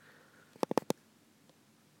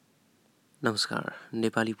नमस्कार,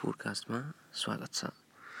 नेपाली पोडकास्टमा स्वागत छ।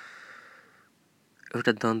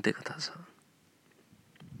 एउटा दन्ते कथा छ,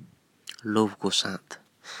 लोभको साथ।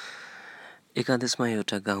 एकादेशमा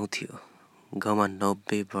एउटा गाउँ थियो। गाउँमा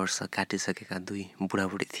 90 वर्ष काटिसकेका दुई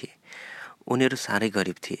बुढाबुढी थिए। उनीहरू साह्रै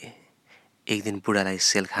गरिब थिए। एक दिन बुढालाई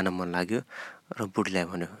सेल खान मन लाग्यो र बुढीलाई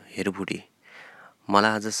भन्यो, हेर बुढी,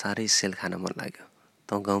 मलाई आज साह्रै सेल खान मन लाग्यो।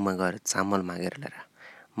 तँ गाउँमा गएर चामल मागेर ल्याएर,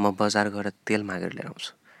 म बजार गएर तेल मागेर लिएर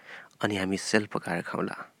आउँछु, अनि हामी सेल पकाएर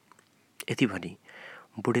खाउँला। यति भनी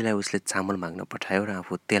बुढीलाई उसले चामल माग्न पठायो र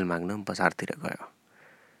आफू तेल माग्न बजारतिर गयो।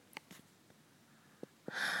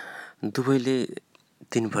 दुवैले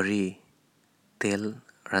दिनभरि तेल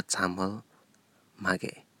र चामल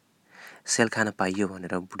मागे। सेल खान पाइयो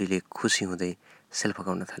भनेर बुढीले खुसी हुँदै सेल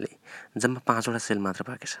पकाउन थाले। जम्मा 5वटा सेल मात्र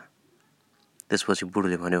पाकेछ। त्यसपछि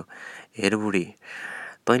बुढीले भन्यो, हेर बुढी,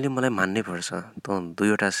 तैँले मलाई मान्नै पर्छ। तँ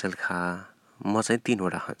 2वटा सेल खा, म चाहिँ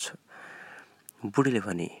 3वटा खान्छु। बुढीले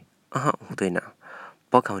भने, हुँदैन,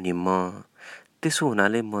 पकाउने म, त्यसो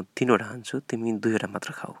हुनाले म 3वटा खान्छु, तिमी 2वटा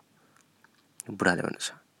मात्र खाऊ। बुढाले भन्छ,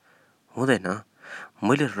 हुँदैन,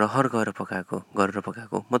 मैले रहर गरेर पकाएको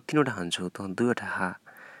म 3वटा खान्छु, तँ 2वटा खा।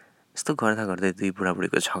 यस्तो गर्दा गर्दै दुई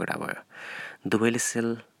बुढाबुढीको झगडा भयो। दुवैले सेल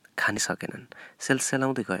खानै सकेनन्। सेल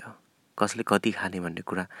सेलाउँदै गयो। कसले कति खाने भन्ने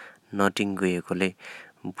कुरा नटिङ्गिएकोले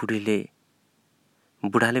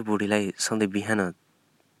बुढाले बुढीलाई सधैँ बिहान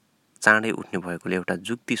चाँडै उठ्ने भएकोले एउटा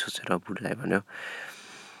जुक्ति सोचेर बुढीलाई भन्यो,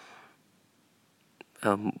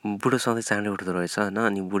 बुढो सधैँ चाँडै उठ्दो रहेछ होइन,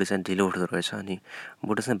 अनि बुढी चाहिँ ढिलो उठ्दो रहेछ। अनि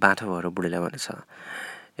बुढो चाहिँ बाठो भएर बुढीलाई भनेछ,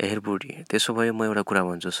 हेर बुढी, त्यसो भए म एउटा कुरा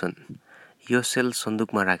भन्छु सुन, यो सेल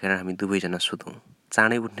सन्दुकमा राखेर हामी दुवैजना सुतौँ।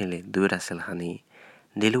 चाँडै उठ्नेले 2वटा सेल खाने,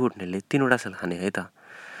 ढिलो उठ्नेले 3वटा सेल खाने है त।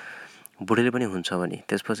 बुढीले पनि हुन्छ भने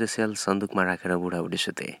त्यसपछि सेल सन्दुकमा राखेर बुढाबुढी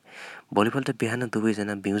सुते। भोलिपल्ट बिहान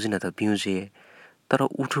दुवैजना बिउजिन त बिउजिए, तर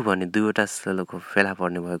उठु भने 2वटा सेलको फेला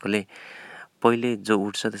पर्ने भएकोले पहिले जो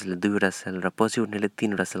उठ्छ त्यसले 2वटा सेल र पछि उठ्नेले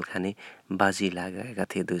 3वटा सेल खाने बाजी लागेका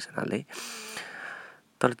थिए दुईजनाले।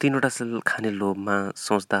 तर 3वटा सेल खाने लोभमा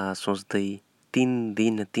सोच्दै 3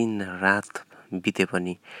 दिन 3 रात बिते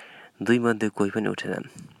पनि दुईमध्ये कोही पनि उठेनन्।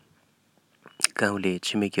 गाउँले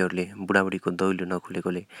छिमेकीहरूले बुढाबुढीको दैलो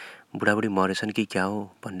नखुलेकोले बुढाबुढी मरेछन् कि क्या हो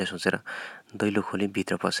भन्ने सोचेर दैलो खोली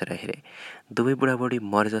भित्र पसेर हेरे। दुवै बुढाबुढी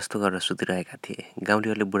मरे जस्तो गरेर सुतिरहेका थिए।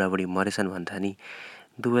 गाउँलेहरूले बुढाबुढी मरेछन् भन्ठानी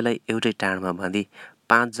दुवैलाई एउटै टाढमा बाँधी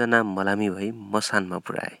 5 जना मलामी भई मसानमा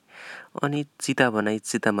पुर्याए। अनि चिता बनाई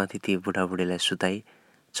चितामाथि ती बुढाबुढीलाई सुताई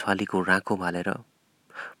छालीको राँको बालेर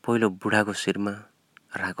पहिलो बुढाको शिरमा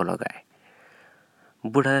राँको लगाए।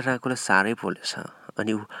 बुढाले राँकोले साह्रै पोलेछ।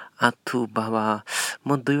 अनि ऊ आत्थु बाबा,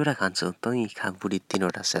 म 2वटा खान्छु, तँ खा बुढी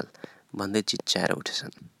 3वटा सेल भन्दै चिच्याएर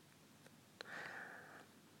उठेछन्।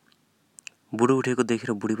 बुढो उठेको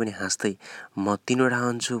देखेर बुढी पनि हाँस्दै म 3वटा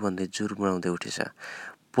खान्छु भन्दै जुर्मुराउँदै उठेछ।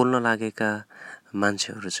 पोल्न लागेका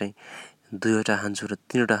मान्छेहरू चाहिँ 2वटा खान्छु र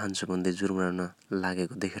 3वटा खान्छु भन्दै जुर्मुराउन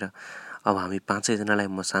लागेको देखेर अब हामी 5 जनालाई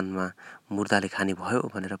मसानमा मुर्दाले खाने भयो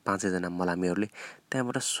भनेर 5 जना मलामीहरूले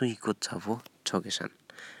त्यहाँबाट सुईको झपो ठोकेछन्।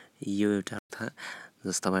 यो एउटा कथा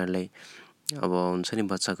जस तपाईँहरूलाई अब हुन्छ नि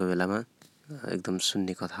बच्चाको बेलामा एकदम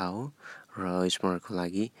सुन्ने कथा हो र स्मरणको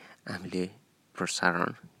लागि हामीले प्रसारण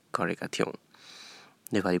गरेका थियौँ।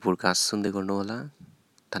 नेपाली पोडकास्ट सुन्दै गर्नुहोला।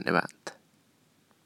 धन्यवाद।